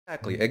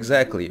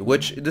Exactly.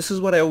 Which this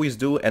is what I always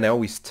do, and I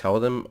always tell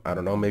them, I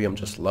don't know, maybe I'm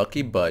just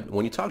lucky, but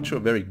when you talk to a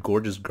very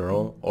gorgeous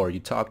girl or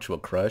you talk to a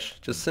crush,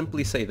 just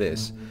simply say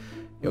this: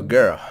 Yo,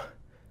 girl,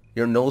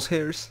 your nose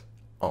hairs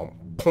on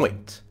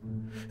point.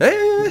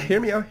 Hear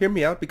me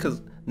out,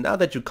 because now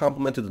that you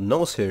complimented the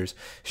nose hairs,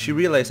 she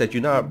realized that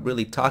you're not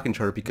really talking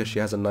to her because she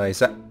has a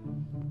nice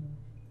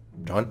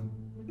John?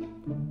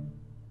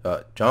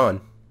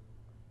 John?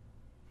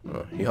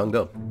 He hung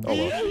up. Oh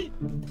well.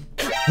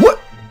 What?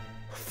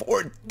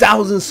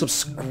 4,000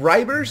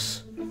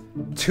 subscribers?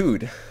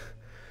 Dude,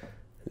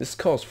 this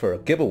calls for a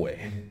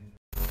giveaway.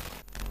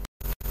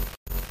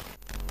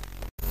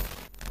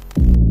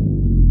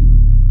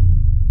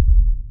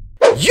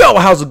 Yo,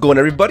 how's it going,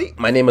 everybody?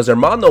 My name is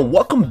Armando.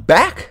 Welcome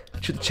back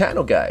to the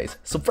channel, guys.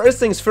 So first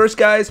things first,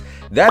 guys,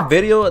 that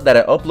video that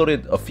I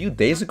uploaded a few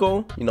days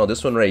ago, you know,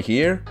 this one right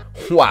here,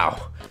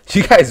 wow,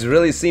 you guys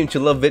really seem to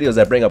love videos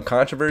that bring up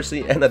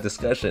controversy and a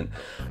discussion.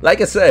 Like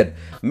I said,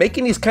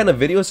 making these kind of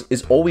videos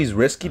is always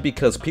risky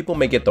because people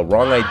may get the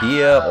wrong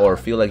idea or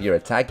feel like you're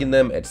attacking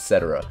them,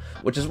 etc.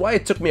 Which is why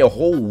it took me a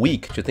whole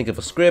week to think of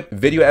a script,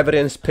 video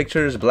evidence,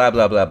 pictures, blah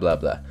blah blah blah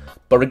blah.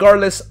 But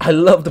regardless, I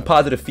love the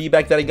positive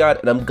feedback that I got,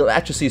 and I'm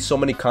glad to see so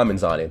many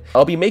comments on it.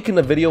 I'll be making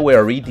a video where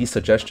I read these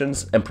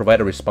suggestions and provide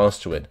a response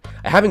to it.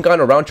 I haven't gotten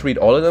around to read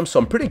all of them, so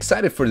I'm pretty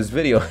excited for this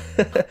video.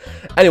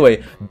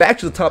 Anyway, back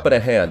to the topic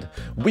at hand.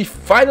 We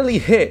finally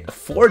hit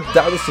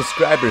 4,000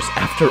 subscribers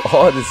after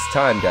all this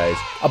time, guys.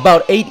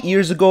 About 8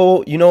 years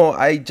ago, you know,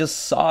 I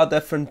just saw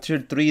that Frontier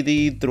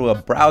 3D through a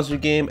browser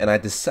game, and I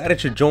decided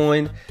to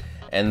join.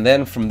 And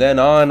then from then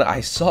on,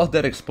 I saw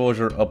Dead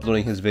Exposure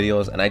uploading his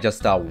videos, and I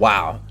just thought,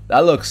 wow,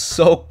 that looks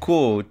so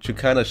cool to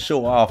kind of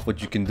show off what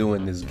you can do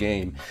in this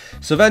game.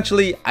 So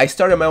eventually, I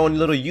started my own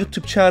little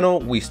YouTube channel.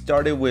 We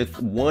started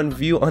with 1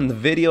 view on the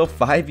video,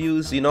 5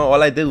 views. You know,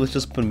 all I did was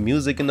just put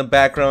music in the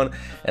background,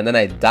 and then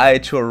I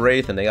died to a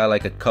wraith, and I got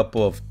like a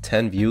couple of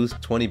 10 views,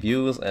 20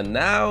 views, and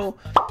now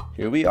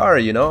here we are.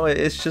 You know,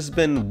 it's just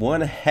been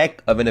one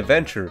heck of an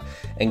adventure.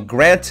 And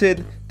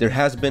granted, there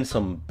has been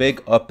some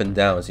big up and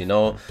downs, you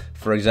know.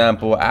 For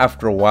example,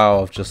 after a while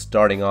of just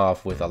starting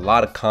off with a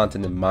lot of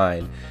content in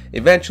mind,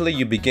 eventually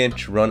you begin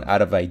to run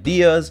out of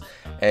ideas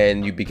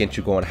and you begin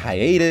to go on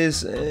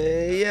hiatus.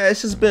 Yeah,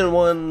 it's just been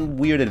one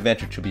weird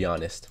adventure, to be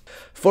honest.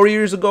 4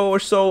 years ago or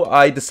so,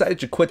 I decided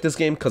to quit this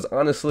game because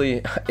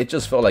honestly, it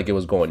just felt like it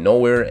was going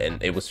nowhere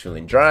and it was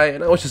feeling dry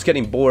and I was just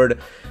getting bored.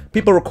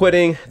 People were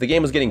quitting, the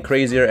game was getting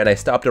crazier, and I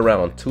stopped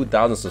around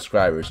 2,000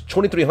 subscribers,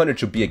 2,300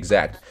 to be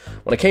exact.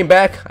 When I came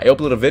back, I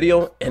uploaded a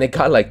video and it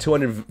got like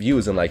 200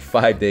 views in like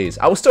 5 days.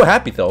 I was still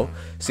happy though,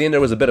 seeing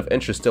there was a bit of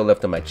interest still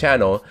left in my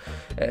channel.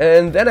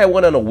 And then I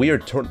went on a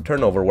weird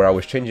turnover where I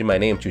was changing my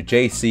name to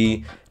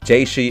JC,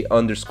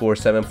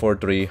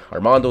 JShe_743,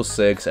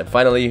 Armando6, and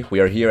finally we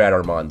are here at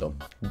Armando.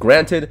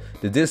 Granted,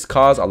 did this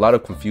cause a lot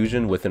of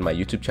confusion within my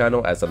YouTube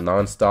channel as a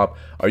non-stop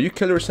 "Are you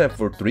Killer Sam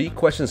 43?"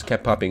 questions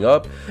kept popping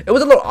up. It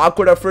was a little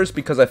awkward at first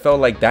because I felt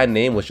like that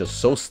name was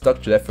just so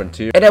stuck to that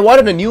Frontier, and I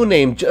wanted a new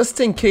name just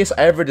in case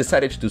I ever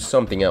decided to do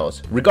something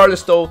else.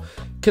 Regardless though,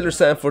 Killer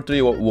Sam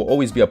 43 will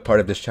always be a part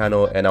of this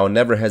channel, and I'll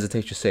never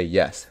hesitate to say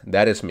yes,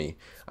 that is me.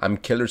 I'm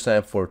Killer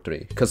Sam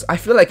 43 because I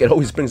feel like it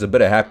always brings a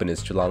bit of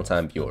happiness to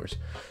longtime viewers.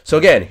 So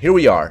again, here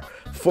we are,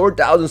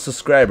 4,000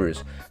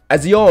 subscribers.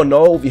 As you all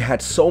know, we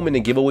had so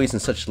many giveaways in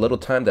such little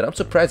time that I'm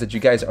surprised that you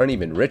guys aren't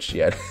even rich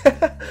yet.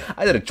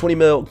 I did a 20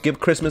 mil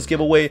Christmas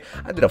giveaway,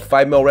 I did a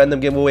 5 mil random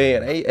giveaway,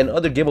 and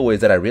other giveaways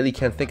that I really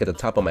can't think at the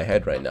top of my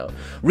head right now.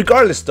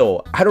 Regardless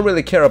though, I don't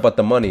really care about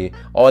the money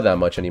all that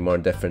much anymore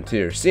in Death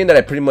Frontier, seeing that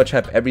I pretty much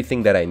have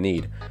everything that I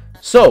need.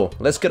 So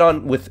let's get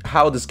on with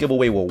how this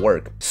giveaway will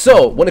work.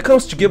 So when it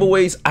comes to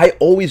giveaways, I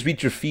always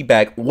read your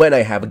feedback when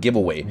I have a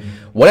giveaway.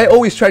 What I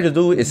always try to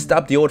do is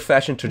stop the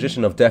old-fashioned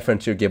tradition of Death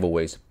Frontier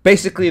giveaways.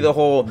 Basically the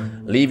whole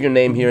leave your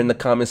name here in the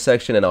comment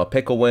section and I'll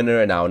pick a winner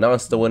and I'll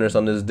announce the winners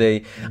on this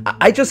day.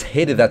 I just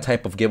hated that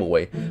type of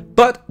giveaway.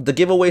 But the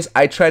giveaways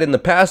I tried in the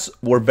past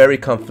were very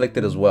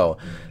conflicted as well.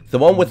 The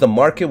one with the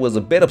market was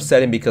a bit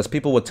upsetting because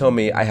people would tell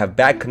me I have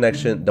bad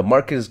connection, the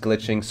market is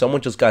glitching,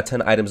 someone just got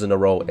 10 items in a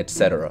row,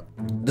 etc.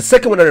 The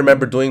second one I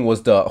remember doing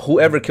was the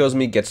whoever kills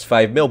me gets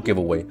 5 mil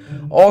giveaway.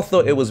 Although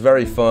it was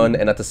very fun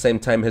and at the same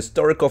time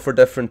historical for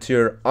Death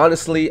Frontier,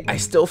 honestly, I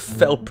still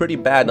felt pretty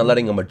bad not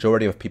letting a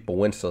majority of people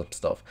win some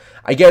stuff.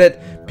 I get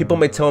it, people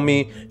may tell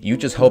me you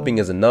just hoping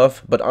is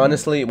enough, but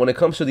honestly, when it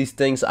comes to these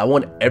things, I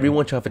want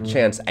everyone to have a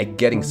chance at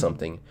getting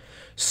something.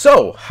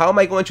 So, how am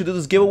I going to do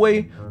this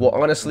giveaway? Well,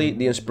 honestly,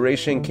 the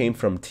inspiration came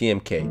from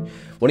TMK.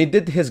 When he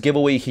did his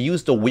giveaway, he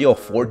used the Wheel of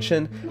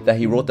Fortune that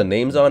he wrote the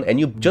names on, and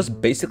you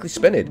just basically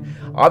spin it.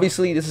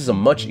 Obviously, this is a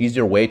much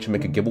easier way to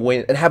make a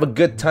giveaway and have a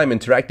good time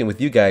interacting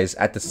with you guys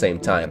at the same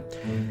time.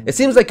 It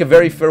seems like a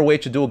very fair way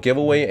to do a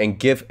giveaway and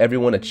give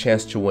everyone a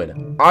chance to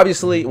win.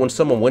 Obviously, when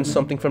someone wins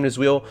something from this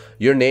wheel,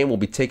 your name will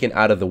be taken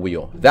out of the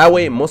wheel. That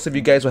way, most of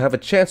you guys will have a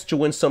chance to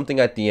win something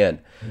at the end.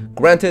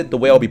 Granted, the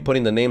way I'll be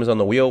putting the names on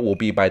the wheel will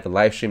be by the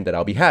live stream that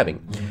I'll be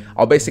having.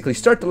 I'll basically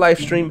start the live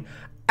stream.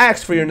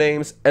 ask for your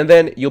names, and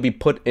then you'll be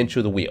put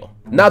into the wheel.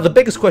 Now, the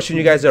biggest question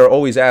you guys are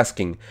always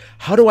asking,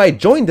 how do I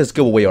join this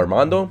giveaway,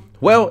 Armando?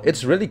 Well,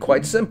 it's really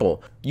quite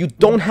simple. You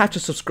don't have to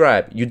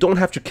subscribe, you don't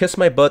have to kiss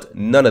my butt,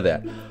 none of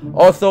that.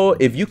 Although,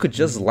 if you could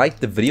just like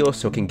the video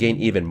so it can gain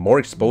even more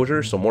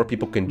exposure, so more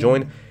people can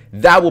join,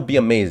 that would be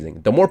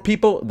amazing. The more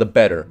people, the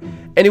better.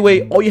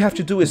 Anyway, all you have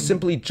to do is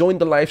simply join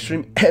the live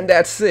stream, and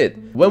that's it.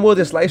 When will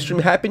this live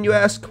stream happen, you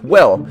ask?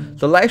 Well,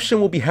 the live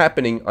stream will be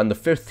happening on the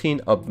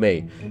 15th of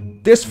May.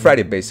 This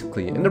Friday,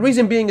 basically. And the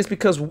reason being is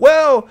because,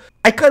 well,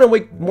 I kind of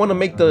want to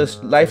make the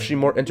live stream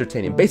more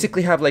entertaining.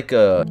 Basically have like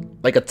a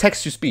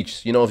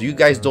text-to-speech. You know, if you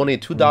guys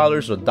donate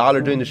 $2 or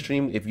 $1 during the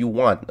stream, if you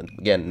want,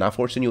 again, not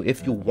forcing you,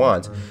 if you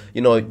want,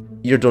 you know,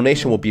 your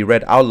donation will be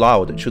read out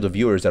loud to the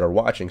viewers that are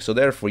watching. So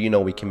therefore, you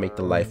know, we can make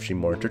the live stream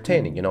more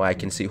entertaining. You know, I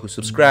can see who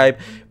subscribed,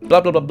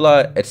 blah, blah, blah,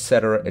 blah,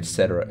 etc.,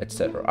 etc.,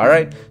 etc. All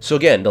right. So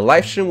again, the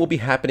live stream will be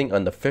happening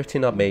on the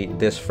 15th of May,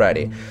 this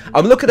Friday.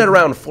 I'm looking at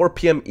around 4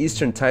 p.m.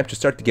 Eastern time to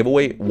start the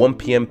giveaway, 1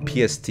 p.m.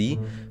 PST.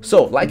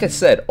 So like I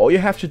said, all you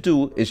have to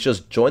do is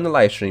just join the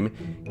live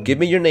stream, give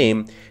me your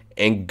name,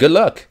 and good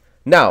luck.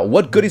 Now,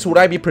 what goodies would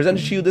I be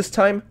presenting to you this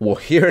time? Well,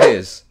 here it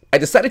is. I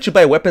decided to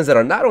buy weapons that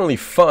are not only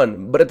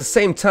fun, but at the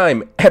same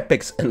time,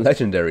 epics and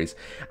legendaries.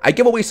 I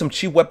give away some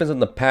cheap weapons in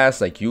the past,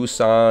 like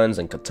Yusans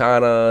and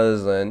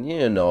Katanas, and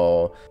you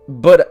know,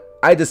 but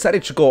I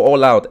decided to go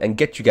all out and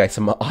get you guys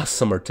some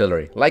awesome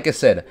artillery. Like I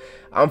said,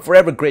 I'm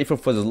forever grateful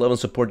for the love and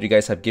support you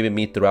guys have given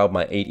me throughout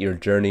my 8-year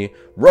journey.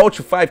 Road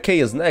to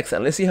 5K is next,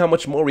 and let's see how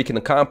much more we can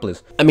accomplish.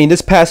 I mean,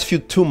 this past few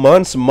 2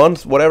 months,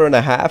 whatever and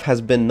a half,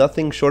 has been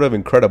nothing short of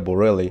incredible,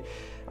 really.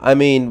 I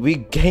mean, we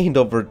gained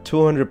over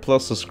 200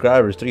 plus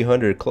subscribers,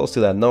 300, close to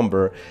that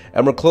number,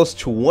 and we're close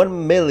to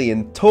 1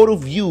 million total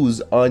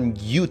views on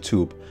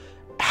YouTube.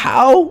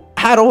 How?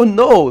 I don't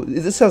know.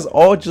 This has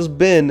all just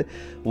been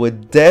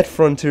with Dead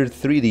Frontier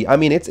 3D. I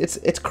mean,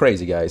 it's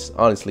crazy, guys.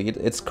 Honestly,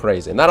 it's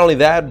crazy. Not only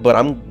that, but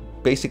I'm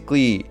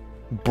basically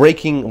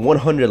breaking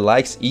 100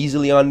 likes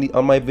easily on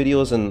my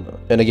videos,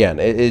 and again,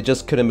 it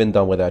just couldn't been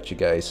done without you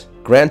guys.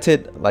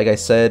 Granted, like I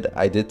said,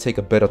 I did take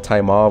a bit of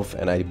time off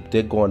and I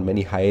did go on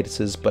many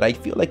hiatuses, but I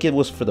feel like it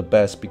was for the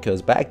best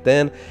because back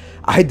then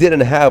I didn't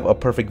have a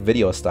perfect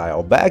video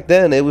style. Back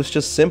then it was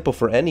just simple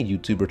for any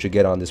YouTuber to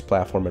get on this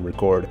platform and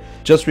record.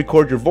 Just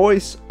record your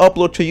voice,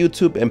 upload to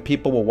YouTube, and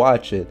people will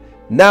watch it.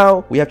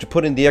 Now we have to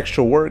put in the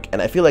extra work,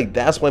 and I feel like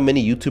that's why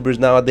many YouTubers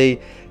nowadays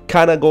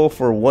kind of go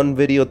for 1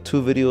 video,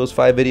 2 videos,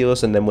 5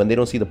 videos, and then when they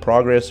don't see the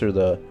progress or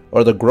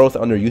the growth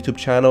on their YouTube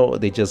channel,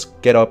 they just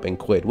get up and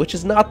quit, which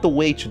is not the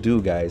way to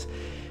do, guys.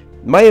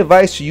 My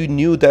advice to you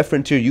new Dead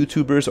Frontier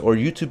YouTubers or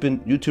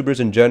YouTubers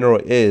in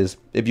general is,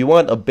 if you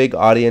want a big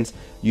audience,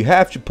 you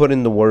have to put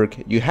in the work,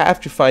 you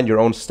have to find your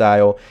own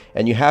style,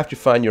 and you have to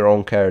find your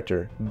own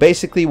character.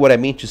 Basically, what I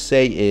mean to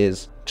say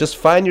is, just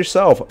find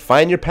yourself,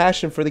 find your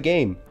passion for the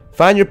game.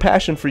 Find your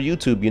passion for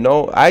YouTube, you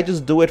know. I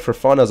just do it for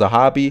fun as a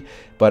hobby,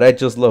 but I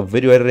just love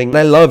video editing, and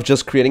I love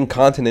just creating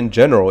content in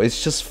general.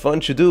 It's just fun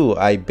to do.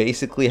 I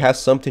basically have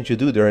something to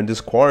do during this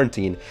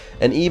quarantine,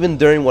 and even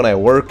during when I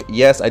work,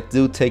 yes, I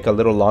do take a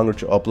little longer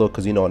to upload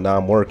because, you know, now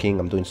I'm working,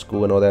 I'm doing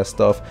school and all that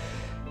stuff.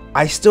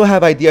 I still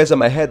have ideas in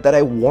my head that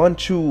I want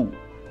to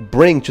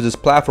bring to this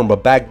platform,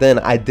 but back then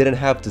I didn't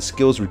have the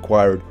skills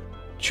required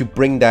to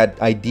bring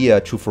that idea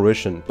to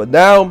fruition. But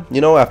now,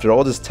 you know, after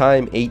all this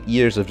time, 8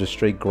 years of just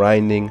straight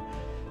grinding,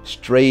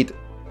 straight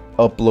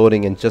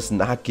uploading, and just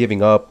not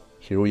giving up,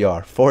 here we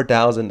are,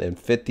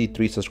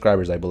 4,053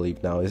 subscribers, I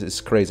believe now.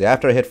 It's crazy.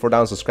 After I hit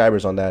 4,000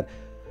 subscribers on that,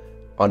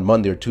 on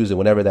Monday or Tuesday,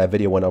 whenever that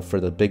video went up for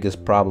the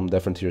biggest problem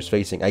Dead Frontier is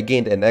facing, I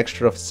gained an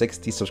extra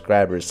 60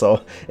 subscribers.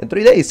 So in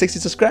 3 days, 60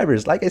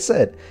 subscribers. Like I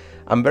said,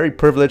 I'm very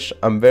privileged.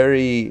 I'm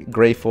very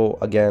grateful.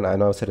 Again, I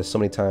know I've said it so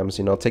many times,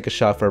 you know, take a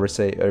shot for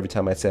every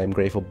time I say I'm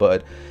grateful,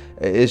 but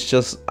it's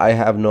just, I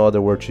have no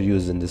other word to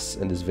use in this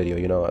video,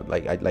 you know.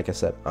 Like I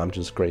said, I'm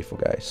just grateful,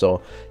 guys.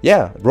 So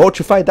yeah, road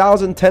to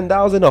 5,000,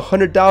 10,000,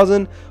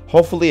 100,000.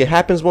 Hopefully it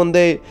happens one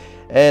day.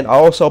 And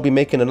I'll be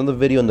making another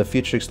video in the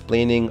future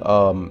explaining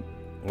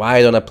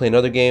why don't I play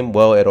another game.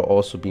 Well, it'll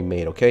also be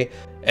made, okay?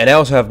 And I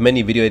also have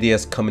many video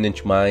ideas coming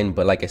into mind,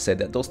 but like I said,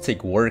 that those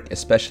take work,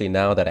 especially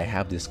now that I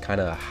have this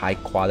kind of high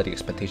quality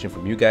expectation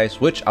from you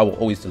guys, which I will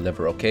always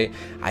deliver, okay?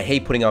 I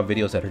hate putting out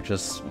videos that are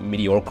just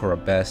mediocre or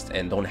best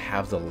and don't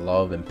have the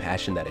love and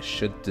passion that it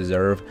should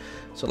deserve.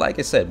 So like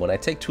I said, when I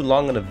take too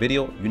long on a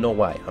video, you know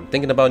why. I'm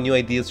thinking about new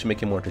ideas to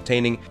make it more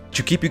entertaining,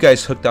 to keep you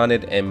guys hooked on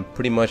it, and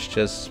pretty much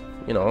just,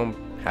 you know,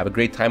 have a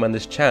great time on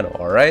this channel,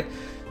 all right?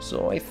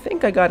 So I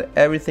think I got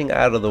everything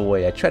out of the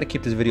way. I try to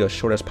keep this video as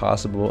short as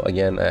possible.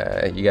 Again,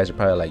 you guys are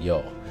probably like,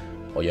 yo,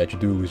 all you have to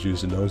do is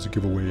just announce the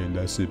giveaway and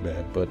that's it,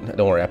 man. But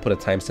don't worry, I put a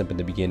timestamp in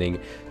the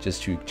beginning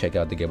just to check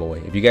out the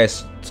giveaway. If you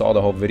guys saw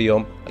the whole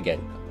video,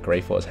 again,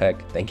 grateful as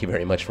heck. Thank you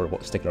very much for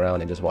sticking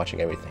around and just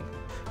watching everything.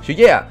 So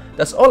yeah,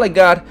 that's all I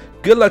got.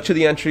 Good luck to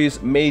the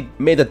entries. May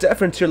the Dead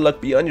Frontier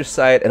luck be on your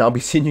side, and I'll be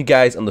seeing you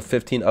guys on the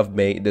 15th of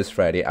May this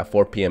Friday at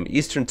 4 p.m.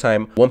 Eastern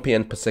Time, 1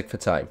 p.m. Pacific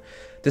Time.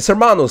 This is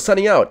Armando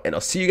signing out, and I'll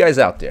see you guys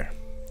out there.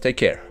 Take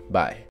care.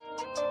 Bye.